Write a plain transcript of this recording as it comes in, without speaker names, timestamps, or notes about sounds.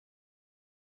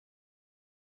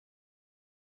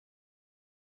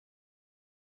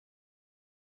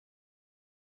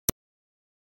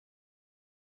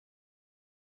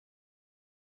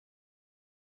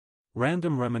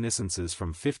Random Reminiscences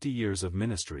from 50 Years of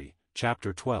Ministry,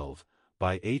 Chapter 12,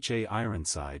 by H.A.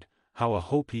 Ironside, How a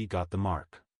Hopi Got the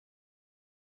Mark.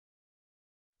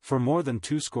 For more than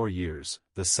 20 years,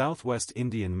 the Southwest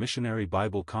Indian Missionary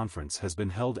Bible Conference has been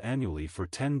held annually for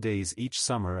 10 days each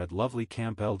summer at lovely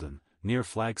Camp Eldon, near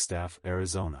Flagstaff,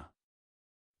 Arizona.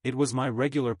 It was my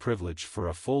regular privilege for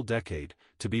a full decade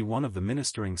to be one of the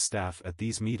ministering staff at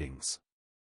these meetings.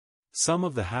 Some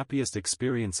of the happiest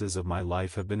experiences of my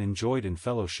life have been enjoyed in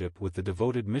fellowship with the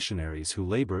devoted missionaries who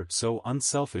labor so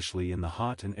unselfishly in the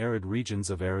hot and arid regions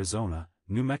of Arizona,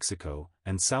 New Mexico,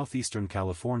 and southeastern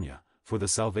California, for the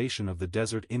salvation of the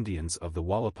desert Indians of the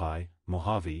Wallapai,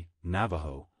 Mojave,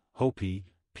 Navajo, Hopi,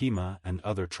 Pima and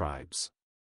other tribes.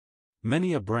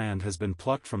 Many a brand has been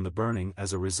plucked from the burning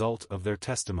as a result of their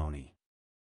testimony.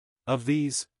 Of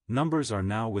these, numbers are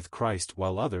now with Christ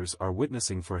while others are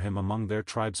witnessing for him among their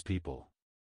tribespeople.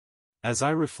 As I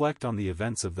reflect on the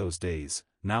events of those days,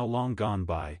 now long gone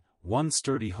by, one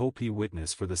sturdy Hopi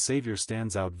witness for the Savior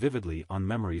stands out vividly on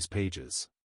memory's pages.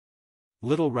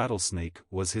 Little Rattlesnake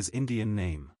was his Indian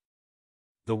name.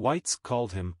 The whites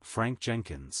called him Frank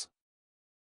Jenkins.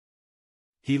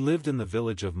 He lived in the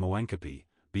village of Moenkopi,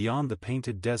 beyond the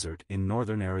Painted Desert in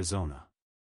northern Arizona.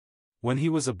 When he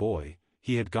was a boy,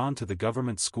 he had gone to the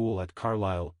government school at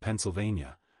Carlisle,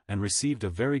 Pennsylvania, and received a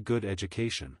very good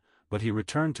education, but he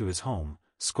returned to his home,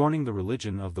 scorning the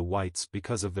religion of the whites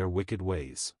because of their wicked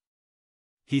ways.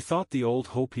 He thought the old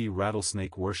Hopi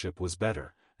rattlesnake worship was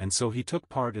better, and so he took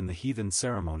part in the heathen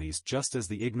ceremonies just as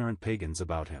the ignorant pagans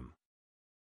about him.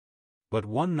 But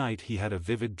one night he had a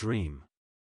vivid dream.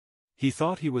 He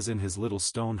thought he was in his little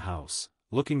stone house,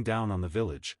 looking down on the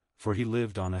village, for he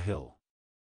lived on a hill.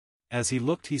 As he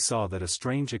looked he saw that a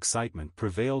strange excitement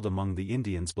prevailed among the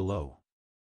Indians below.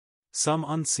 Some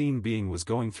unseen being was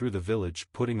going through the village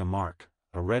putting a mark,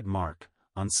 a red mark,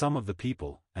 on some of the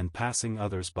people, and passing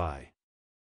others by.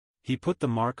 He put the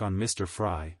mark on Mr.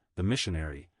 Fry, the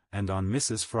missionary, and on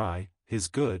Mrs. Fry, his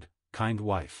good, kind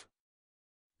wife.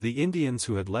 The Indians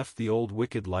who had left the old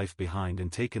wicked life behind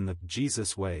and taken the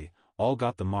Jesus way, all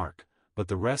got the mark, but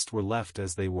the rest were left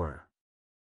as they were.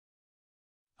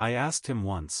 I asked him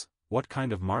once, "What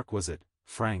kind of mark was it,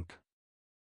 Frank?"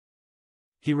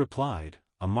 He replied,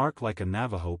 "A mark like a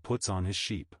Navajo puts on his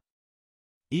sheep.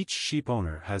 Each sheep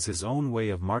owner has his own way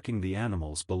of marking the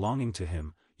animals belonging to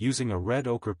him, using a red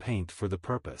ochre paint for the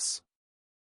purpose."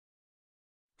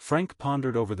 Frank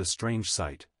pondered over the strange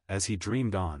sight, as he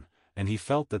dreamed on, and he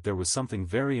felt that there was something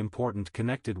very important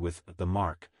connected with the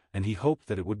mark, and he hoped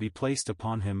that it would be placed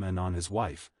upon him and on his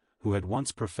wife, who had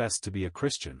once professed to be a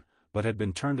Christian, but had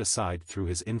been turned aside through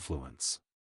his influence.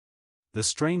 The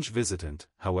strange visitant,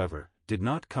 however, did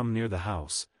not come near the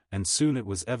house, and soon it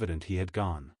was evident he had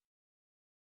gone.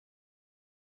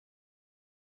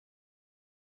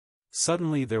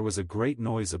 Suddenly there was a great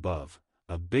noise above,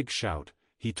 a big shout,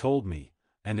 he told me,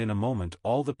 and in a moment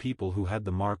all the people who had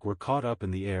the mark were caught up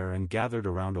in the air and gathered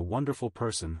around a wonderful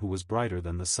person who was brighter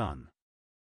than the sun.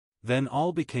 Then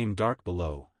all became dark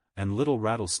below, and little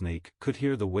Rattlesnake could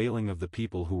hear the wailing of the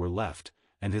people who were left,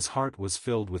 and his heart was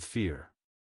filled with fear.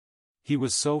 He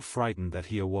was so frightened that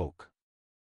he awoke.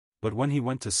 But when he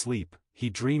went to sleep, he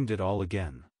dreamed it all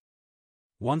again.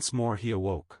 Once more he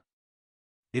awoke.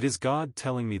 "It is God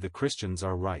telling me the Christians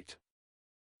are right.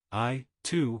 I,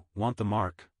 too, want the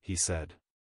mark," he said.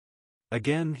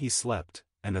 Again he slept,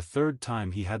 and a third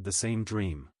time he had the same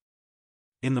dream.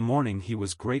 In the morning he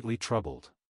was greatly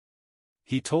troubled.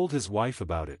 He told his wife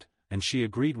about it, and she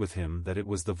agreed with him that it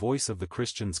was the voice of the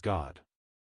Christians' God.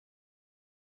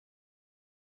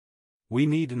 We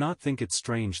need not think it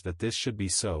strange that this should be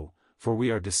so, for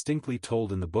we are distinctly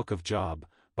told in the book of Job,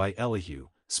 by Elihu,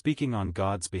 speaking on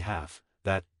God's behalf,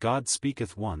 that God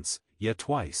speaketh once, yet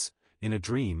twice, in a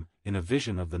dream, in a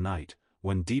vision of the night,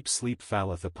 when deep sleep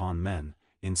falleth upon men,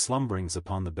 in slumberings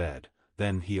upon the bed,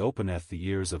 then he openeth the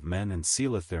ears of men and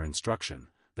sealeth their instruction,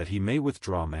 that he may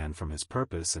withdraw man from his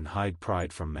purpose and hide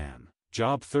pride from man.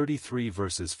 Job 33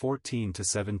 verses 14 to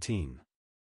 17.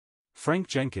 Frank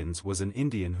Jenkins was an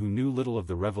Indian who knew little of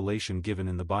the revelation given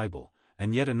in the Bible,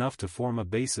 and yet enough to form a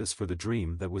basis for the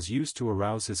dream that was used to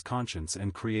arouse his conscience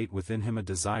and create within him a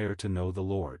desire to know the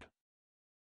Lord.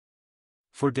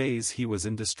 For days he was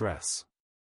in distress.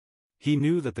 He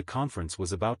knew that the conference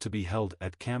was about to be held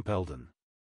at Camp Eldon.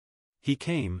 He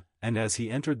came, and as he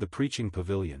entered the preaching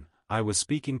pavilion, I was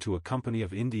speaking to a company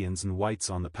of Indians and whites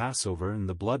on the Passover and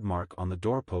the blood mark on the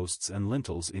doorposts and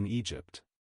lintels in Egypt.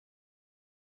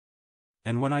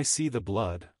 "And when I see the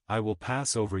blood, I will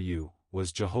pass over you,"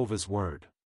 was Jehovah's word.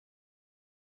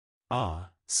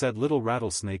 "Ah," said little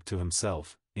Rattlesnake to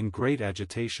himself, in great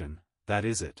agitation, "that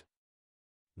is it.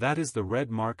 That is the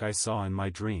red mark I saw in my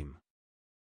dream."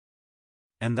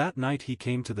 And that night he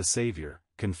came to the Savior,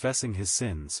 confessing his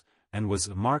sins, and was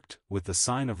marked with the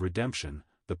sign of redemption,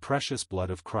 the precious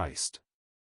blood of Christ.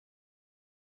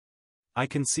 I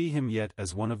can see him yet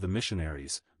as one of the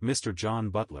missionaries, Mr.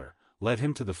 John Butler, led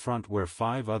him to the front where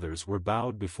 5 others were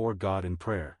bowed before God in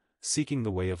prayer, seeking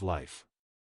the way of life.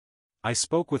 I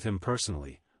spoke with him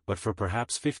personally, but for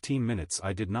perhaps 15 minutes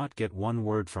I did not get one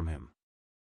word from him.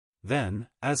 Then,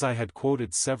 as I had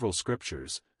quoted several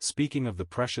scriptures, speaking of the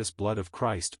precious blood of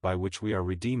Christ by which we are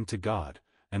redeemed to God,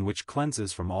 and which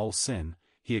cleanses from all sin,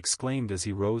 he exclaimed as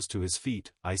he rose to his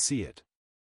feet, "I see it.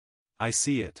 I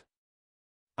see it.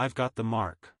 I've got the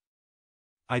mark."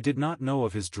 I did not know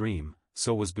of his dream,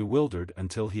 so was bewildered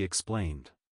until he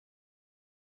explained.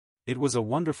 It was a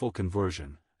wonderful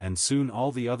conversion, and soon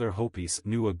all the other Hopis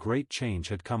knew a great change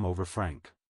had come over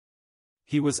Frank.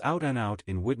 He was out and out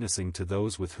in witnessing to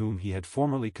those with whom he had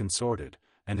formerly consorted,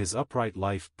 and his upright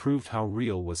life proved how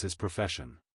real was his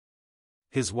profession.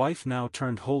 His wife now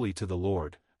turned wholly to the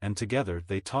Lord, and together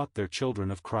they taught their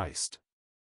children of Christ.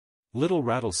 Little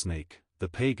Rattlesnake, the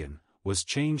pagan, was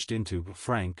changed into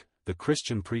Frank, the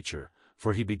Christian preacher,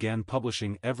 for he began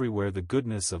publishing everywhere the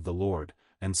goodness of the Lord,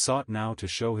 and sought now to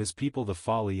show his people the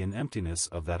folly and emptiness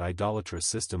of that idolatrous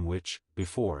system which,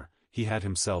 before, he had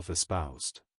himself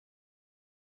espoused.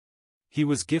 He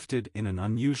was gifted in an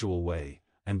unusual way,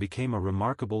 and became a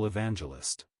remarkable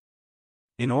evangelist.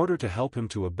 In order to help him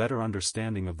to a better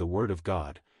understanding of the Word of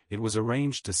God, it was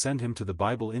arranged to send him to the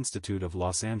Bible Institute of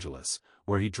Los Angeles,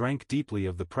 where he drank deeply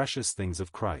of the precious things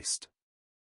of Christ.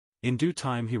 In due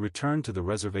time he returned to the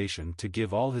reservation to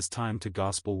give all his time to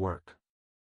gospel work.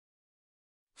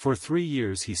 For 3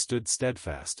 years he stood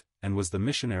steadfast, and was the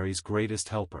missionary's greatest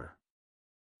helper.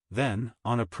 Then,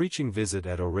 on a preaching visit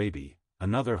at Oraibi,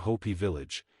 another Hopi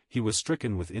village, he was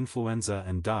stricken with influenza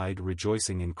and died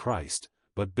rejoicing in Christ,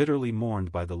 but bitterly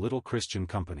mourned by the little Christian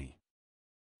company.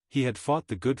 He had fought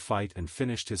the good fight and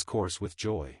finished his course with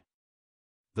joy.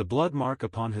 The blood mark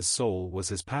upon his soul was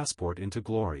his passport into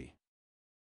glory.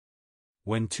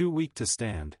 When too weak to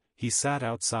stand, he sat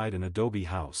outside an adobe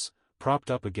house,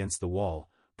 propped up against the wall,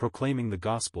 proclaiming the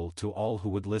gospel to all who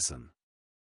would listen.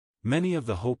 Many of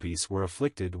the Hopis were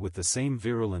afflicted with the same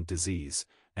virulent disease,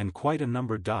 and quite a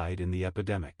number died in the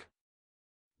epidemic.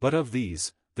 But of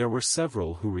these, there were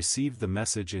several who received the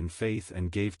message in faith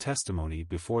and gave testimony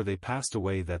before they passed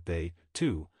away that they,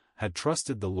 too, had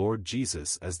trusted the Lord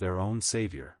Jesus as their own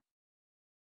Savior.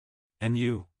 And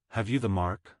you, have you the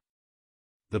mark?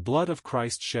 The blood of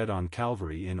Christ shed on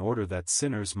Calvary in order that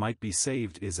sinners might be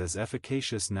saved is as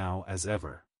efficacious now as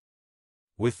ever.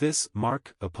 With this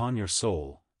mark upon your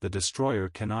soul, the destroyer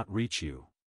cannot reach you.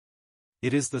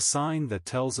 It is the sign that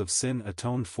tells of sin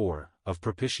atoned for, of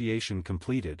propitiation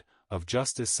completed, of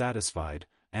justice satisfied,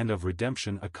 and of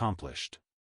redemption accomplished.